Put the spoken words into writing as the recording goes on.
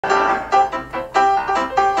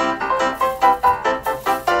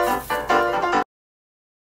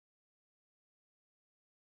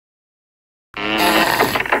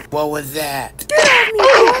What was that? Get off me,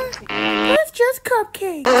 boy! That's just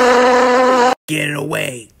cupcake. Get it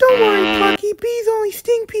away. Don't worry, Plucky. Bees only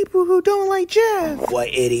sting people who don't like jazz. What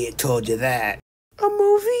idiot told you that? A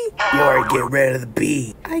movie? Lord, get rid of the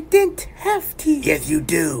bee. I didn't have to. Yes, you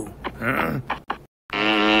do. Huh?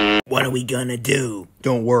 What are we gonna do?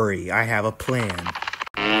 Don't worry, I have a plan.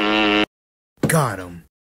 Got him.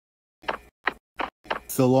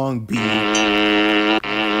 So long, bee.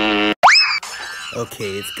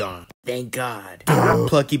 Okay, it's gone. Thank God.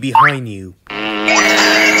 Plucky behind you.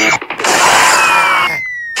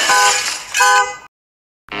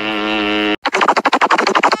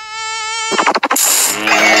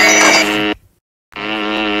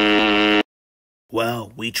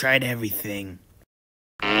 Well, we tried everything.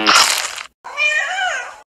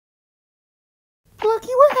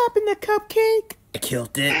 Plucky, what happened to Cupcake? I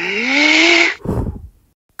killed it.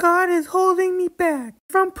 God is holding me back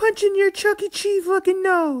from punching your Chuck E. Cheese looking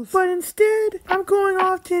nose. But instead, I'm going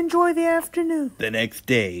off to enjoy the afternoon. The next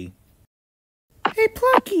day. Hey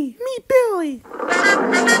Plucky, meet Billy.